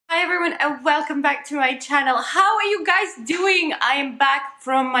everyone and welcome back to my channel. How are you guys doing? I am back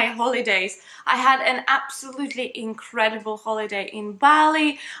from my holidays. I had an absolutely incredible holiday in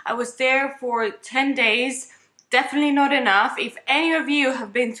Bali. I was there for 10 days. Definitely not enough. If any of you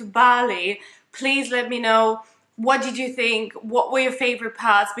have been to Bali, please let me know. What did you think? What were your favorite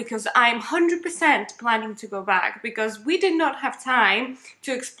parts? Because I'm 100% planning to go back because we did not have time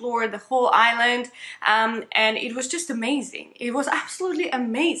to explore the whole island, and it was just amazing. It was absolutely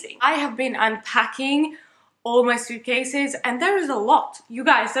amazing. I have been unpacking all my suitcases and there is a lot. You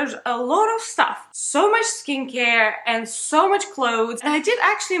guys, there's a lot of stuff. So much skincare and so much clothes. And I did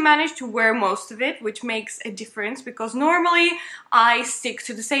actually manage to wear most of it, which makes a difference because normally I stick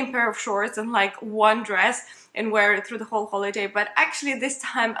to the same pair of shorts and like one dress and wear it through the whole holiday, but actually this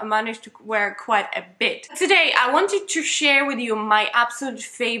time I managed to wear quite a bit. Today I wanted to share with you my absolute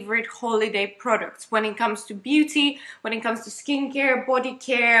favorite holiday products when it comes to beauty, when it comes to skincare, body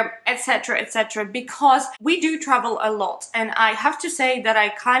care, etc, because we do travel a lot and I have to say that I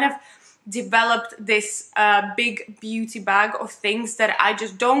kind of developed this big beauty bag of things that I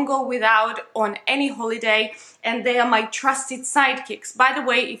just don't go without on any holiday, and they are my trusted sidekicks. By the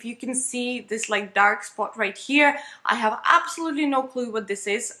way, if you can see this like dark spot right here, I have absolutely no clue what this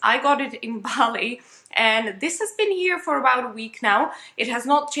is. I got it in Bali and this has been here for about a week now. It has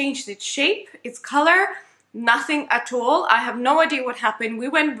not changed its shape, its color, nothing at all. I have no idea what happened. We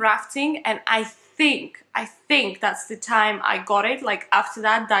went rafting and I think that's the time I got it, like after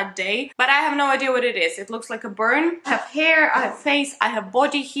that day, but I have no idea what it is. It looks like a burn. I have hair, I have face, I have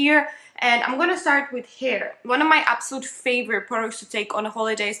body here, and I'm gonna start with hair. One of my absolute favorite products to take on a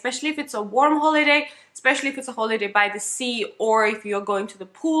holiday, especially if it's a warm holiday, especially if it's a holiday by the sea or if you're going to the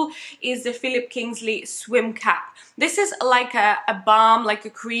pool, is the Philip Kingsley Swim Cap. This is like a balm, like a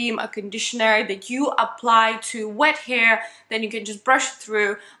cream, a conditioner that you apply to wet hair, then you can just brush it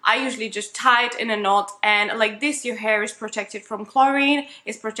through. I usually just tie it in a knot, and like this your hair is protected from chlorine,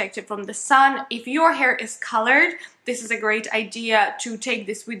 is protected from the sun. If your hair is colored, this is a great idea to take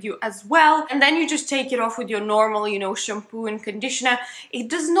this with you as well. And then you just take it off with your normal, you know, shampoo and conditioner. It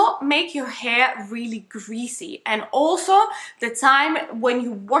does not make your hair really greasy. And also the time when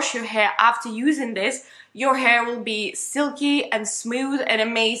you wash your hair after using this, your hair will be silky and smooth and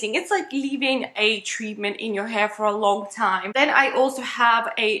amazing. It's like leaving a treatment in your hair for a long time. Then I also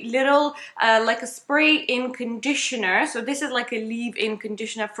have a little like a spray-in conditioner. So this is like a leave-in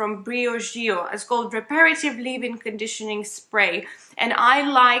conditioner from Briogeo. It's called Reparative Leave-In Conditioning Spray. And I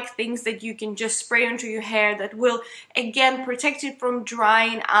like things that you can just spray onto your hair that will again protect it from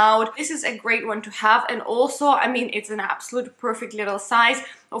drying out. This is a great one to have, and also I mean it's an absolute perfect little size.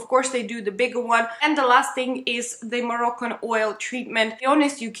 Of course they do the bigger one. And the last thing is the Moroccan oil treatment. To be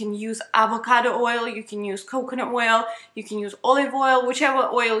honest, you can use avocado oil, you can use coconut oil, you can use olive oil, whichever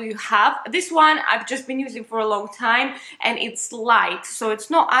oil you have. This one I've just been using for a long time and it's light, so it's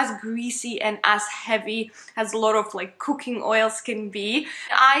not as greasy and as heavy as a lot of like cooking oils can be.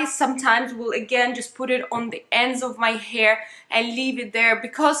 I sometimes will again just put it on the ends of my hair and leave it there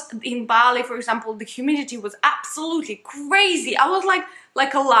because in Bali, for example, the humidity was absolutely crazy. I was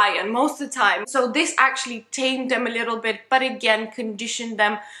like a lion most of the time. So this actually tamed them a little bit, but again conditioned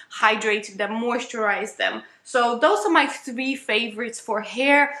them, hydrated them, moisturized them. So those are my three favorites for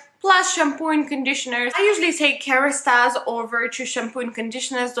hair, plus shampoo and conditioners. I usually take Kerastase or Virtue shampoo and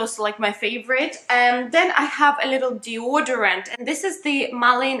conditioners. Those are like my favorite. And then I have a little deodorant, and this is the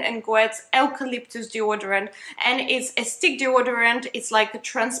Malin & Goetz Eucalyptus deodorant, and it's a stick deodorant. It's like a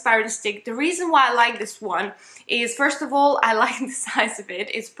transparent stick. The reason why I like this one is, first of all, I like the size of it.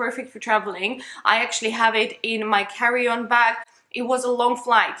 It's perfect for traveling. I actually have it in my carry-on bag. It was a long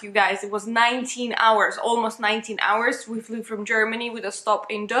flight, you guys. It was 19 hours, almost 19 hours. We flew from Germany with a stop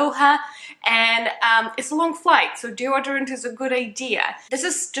in Doha, and it's a long flight, so deodorant is a good idea. This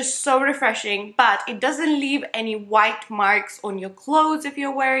is just so refreshing, but it doesn't leave any white marks on your clothes if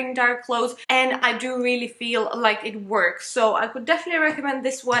you're wearing dark clothes, and I do really feel like it works. So I could definitely recommend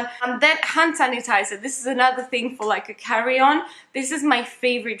this one. And then hand sanitizer. This is another thing for like a carry-on. This is my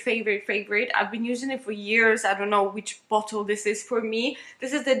favorite. I've been using it for years. I don't know which bottle this is for me.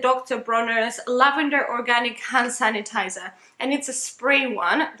 This is the Dr. Bronner's Lavender Organic Hand Sanitizer, and it's a spray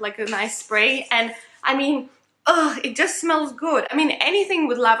one, like a nice spray, and I mean, it just smells good. I mean, anything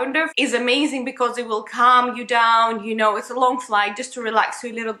with lavender is amazing because it will calm you down, you know, it's a long flight, just to relax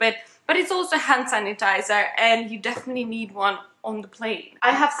you a little bit, but it's also hand sanitizer and you definitely need one on the plane.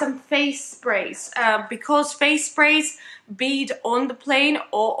 I have some face sprays because face sprays, be it on the plane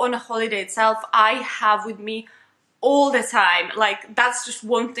or on a holiday itself, I have with me all the time. Like, that's just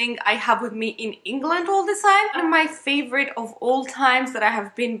one thing I have with me in England all the time. One of my favorite of all times that I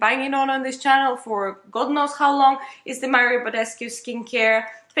have been banging on this channel for God knows how long is the Mario Badescu skincare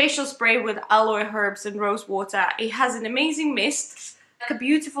facial spray with aloe herbs and rose water. It has an amazing mist, like a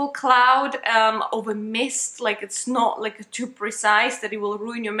beautiful cloud of a mist. Like, it's not like too precise that it will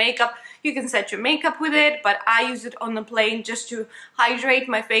ruin your makeup. You can set your makeup with it, but I use it on the plane just to hydrate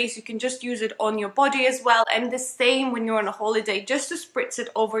my face. You can just use it on your body as well, and the same when you're on a holiday, just to spritz it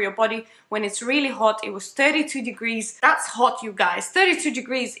over your body when it's really hot. It was 32 degrees. That's hot, you guys. 32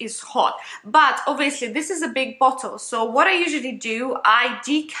 degrees is hot, but obviously this is a big bottle, so what I usually do, I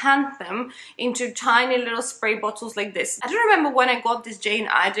decant them into tiny little spray bottles like this. I don't remember when I got this Jane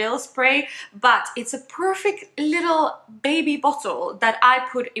Iredale spray, but it's a perfect little baby bottle that I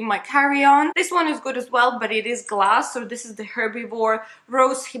put in my carry-on. This one is good as well, but it is glass. So this is the Herbivore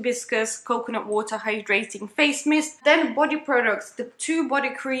Rose Hibiscus Coconut Water Hydrating Face Mist. Then body products. The two body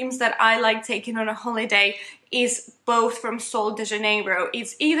creams that I like taking on a holiday is both from Sol de Janeiro.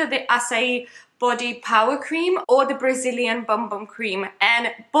 It's either the Acai Body Power Cream or the Brazilian Bum Bum Cream,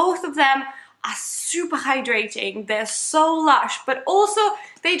 and both of them are super hydrating. They're so lush, but also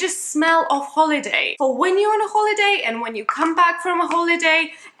they just smell of holiday. For when you're on a holiday and when you come back from a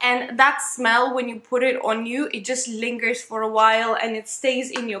holiday, and that smell, when you put it on you, it just lingers for a while and it stays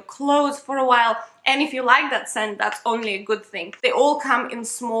in your clothes for a while. And if you like that scent, that's only a good thing. They all come in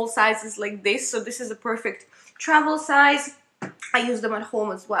small sizes like this, so this is a perfect travel size. I use them at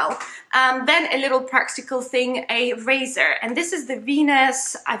home as well. Then a little practical thing, a razor. And this is the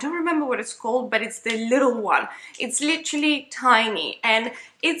Venus, I don't remember what it's called, but it's the little one. It's literally tiny and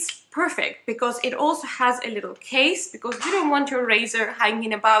it's perfect because it also has a little case, because you don't want your razor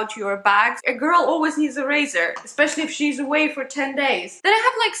hanging about your bag. A girl always needs a razor, especially if she's away for 10 days. Then I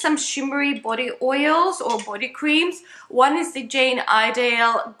have like some shimmery body oils or body creams. One is the Jane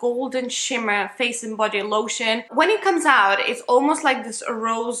Iredale Golden Shimmer Face and Body Lotion. When it comes out, it's almost like this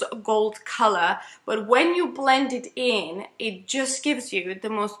rose gold color, but when you blend it in, it just gives you the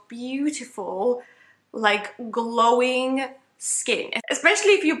most beautiful, like glowing skin,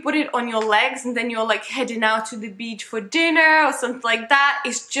 especially if you put it on your legs and then you're like heading out to the beach for dinner or something like that.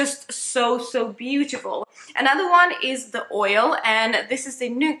 It's just so beautiful. Another one is the oil, and this is the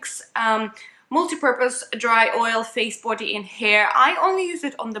NYX multi-purpose dry oil face, body and hair. I only use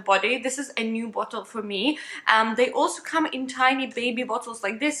it on the body. This is a new bottle for me. They also come in tiny baby bottles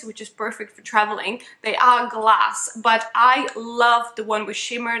like this, which is perfect for traveling. They are glass, but I love the one with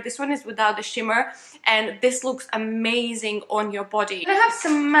shimmer. This one is without the shimmer, and this looks amazing on your body. I have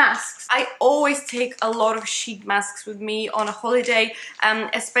some masks. I always take a lot of sheet masks with me on a holiday,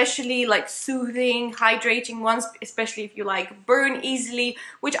 especially like soothing, hydrating ones, especially if you like burn easily,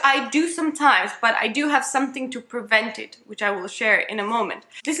 which I do sometimes, but I do have something to prevent it, which I will share in a moment.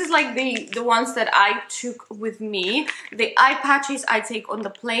 This is like the ones that I took with me. The eye patches I take on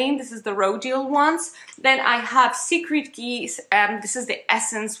the plane. This is the Rodial ones. Then I have Secret Keys. This is the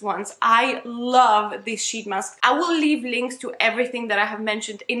Essence ones. I love this sheet mask. I will leave links to everything that I have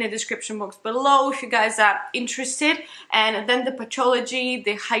mentioned in the description box below if you guys are interested. And then the Patchology,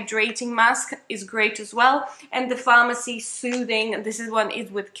 the hydrating mask is great as well. And the Pharmacy Soothing, this is one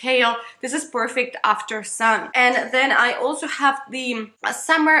is with kale. This is perfect after sun. And then I also have the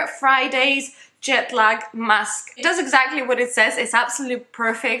Summer Fridays jet lag mask. It does exactly what it says. It's absolutely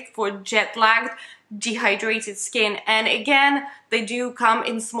perfect for jet lagged, dehydrated skin, and again they do come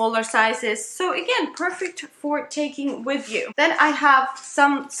in smaller sizes, so again perfect for taking with you. Then I have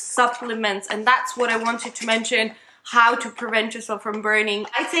some supplements, and that's what I wanted to mention, how to prevent yourself from burning.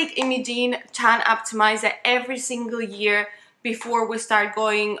 I take Imidine Tan Optimizer every single year before we start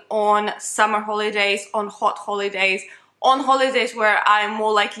going on summer holidays, on hot holidays, on holidays where I'm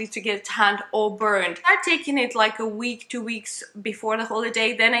more likely to get tanned or burned. I start taking it like a week, 2 weeks before the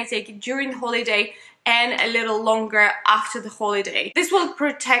holiday, then I take it during the holiday and a little longer after the holiday. This will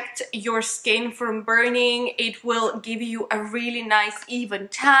protect your skin from burning. It will give you a really nice even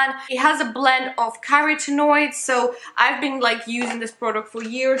tan. It has a blend of carotenoids, so I've been like using this product for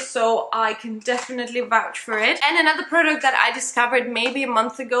years, so I can definitely vouch for it. And another product that I discovered maybe a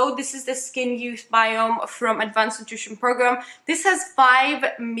month ago, this is the Skin Youth Biome from Advanced Nutrition Program. This has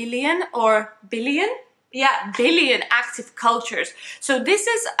 5 million or billion? Yeah, billion active cultures. So this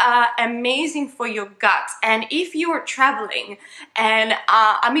is amazing for your gut. And if you're traveling, and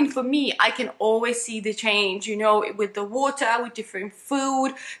I mean, for me, I can always see the change, you know, with the water, with different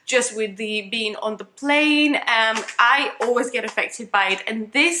food, just with the being on the plane. I always get affected by it.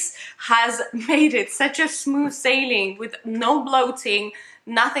 And this has made it such a smooth sailing with no bloating,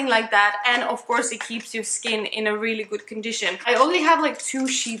 nothing like that. And of course, it keeps your skin in a really good condition. I only have like 2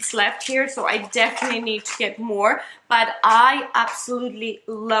 sheets left here, so I definitely need to get more, but I absolutely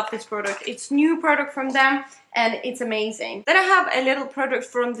love this product. It's new product from them and it's amazing. Then I have a little product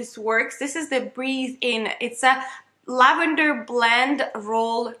from This Works. This is the Breathe In. It's a lavender blend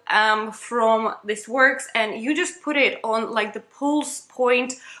roll from This Works, and you just put it on like the pulse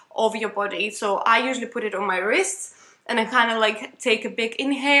point of your body. So I usually put it on my wrists and I kind of like take a big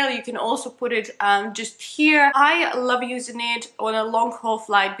inhale. You can also put it just here. I love using it on a long haul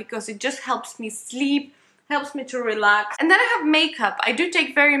flight because it just helps me sleep, helps me to relax. And then I have makeup. I do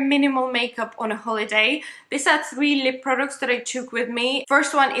take very minimal makeup on a holiday. These are 3 lip products that I took with me.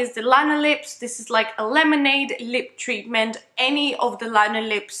 First one is the Lana Lips. This is like a lemonade lip treatment. Any of the Lana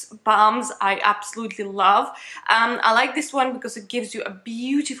Lips balms I absolutely love. I like this one because it gives you a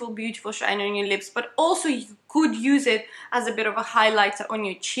beautiful, beautiful shine on your lips, but also you could use it as a bit of a highlighter on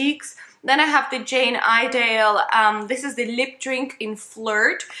your cheeks. Then I have the Jane Iredale, this is the lip drink in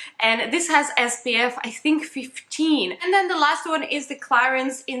Flirt, and this has SPF, I think 15. And then the last one is the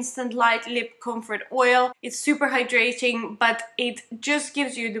Clarins Instant Light Lip Comfort Oil. It's super hydrating, but it just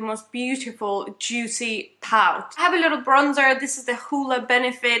gives you the most beautiful, juicy pout. I have a little bronzer. This is the Hoola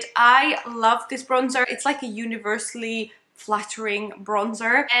Benefit. I love this bronzer. It's like a universally flattering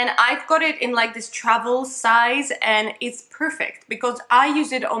bronzer, and I've got it in like this travel size, and it's perfect because I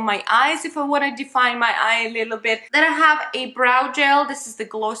use it on my eyes if I want to define my eye a little bit. Then I have a brow gel. This is the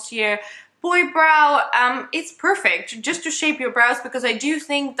Glossier Boy Brow. It's perfect just to shape your brows, because I do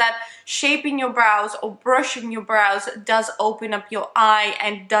think that shaping your brows or brushing your brows does open up your eye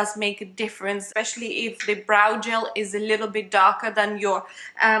and does make a difference, especially if the brow gel is a little bit darker than your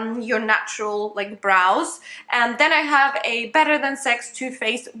natural like brows. And then I have a Better Than Sex Too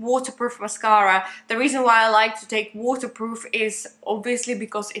Faced waterproof mascara. The reason why I like to take waterproof is obviously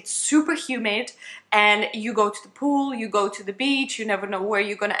because it's super humid and you go to the pool, you go to the beach, you never know where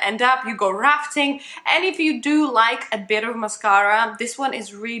you're gonna end up, you go rafting, and if you do like a bit of mascara, this one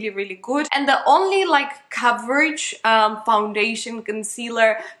is really, really good. And the only like coverage foundation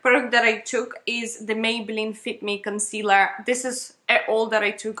concealer product that I took is the Maybelline Fit Me concealer. This is all that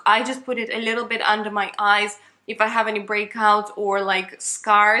I took. I just put it a little bit under my eyes. If I have any breakouts or like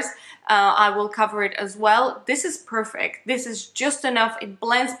scars, I will cover it as well. This is perfect. This is just enough. It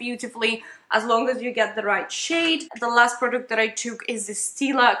blends beautifully as long as you get the right shade. The last product that I took is the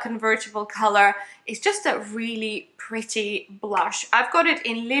Stila Convertible Color. It's just a really pretty blush. I've got it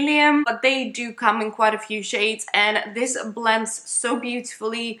in Lilium, but they do come in quite a few shades, and this blends so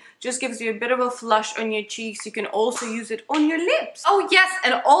beautifully, just gives you a bit of a flush on your cheeks. You can also use it on your lips. Oh yes,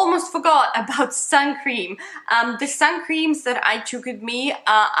 and almost forgot about sun cream. The sun creams that I took with me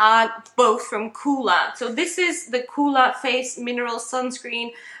are both from Coola. So this is the Coola Face Mineral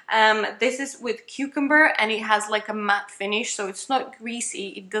Sunscreen. This is with cucumber, and it has like a matte finish, so it's not greasy,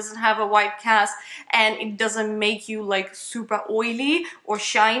 it doesn't have a white cast, and it doesn't make you like super oily or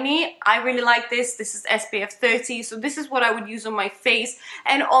shiny. I really like this. This is SPF 30, so this is what I would use on my face.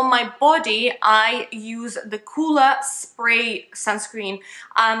 And on my body, I use the Coola Spray Sunscreen.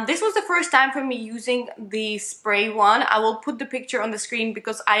 This was the first time for me using the spray one. I will put the picture on the screen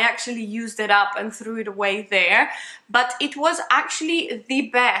because I actually used it up and threw it away there. But it was actually the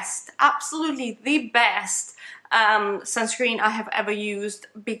best, absolutely the best sunscreen I have ever used,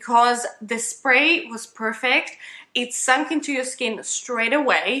 because the spray was perfect. It sunk into your skin straight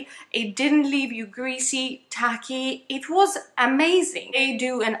away. It didn't leave you greasy, tacky. It was amazing. They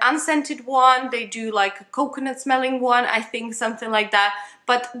do an unscented one. They do like a coconut smelling one, I think, something like that.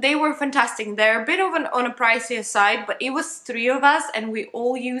 But they were fantastic. They're a bit of on a pricier side, but it was 3 of us and we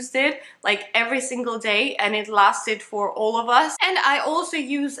all used it like every single day, and it lasted for all of us. And I also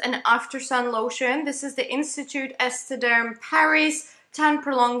use an after sun lotion. This is the Institut Estederm Paris Tan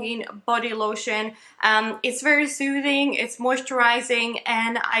Prolonging Body Lotion. It's very soothing, it's moisturizing,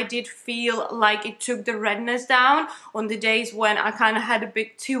 and I did feel like it took the redness down on the days when I kind of had a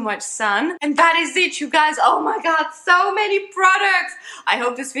bit too much sun. And that is it, you guys. Oh my god, so many products. I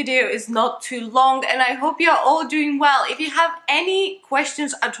hope this video is not too long, and I hope you're all doing well. If you have any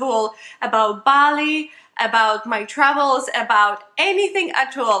questions at all about Bali, about my travels, about anything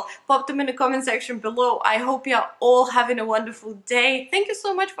at all, pop them in the comment section below. I hope you're all having a wonderful day. Thank you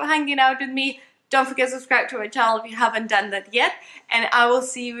so much for hanging out with me. Don't forget to subscribe to my channel if you haven't done that yet, and I will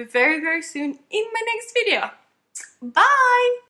see you very, very soon in my next video. Bye!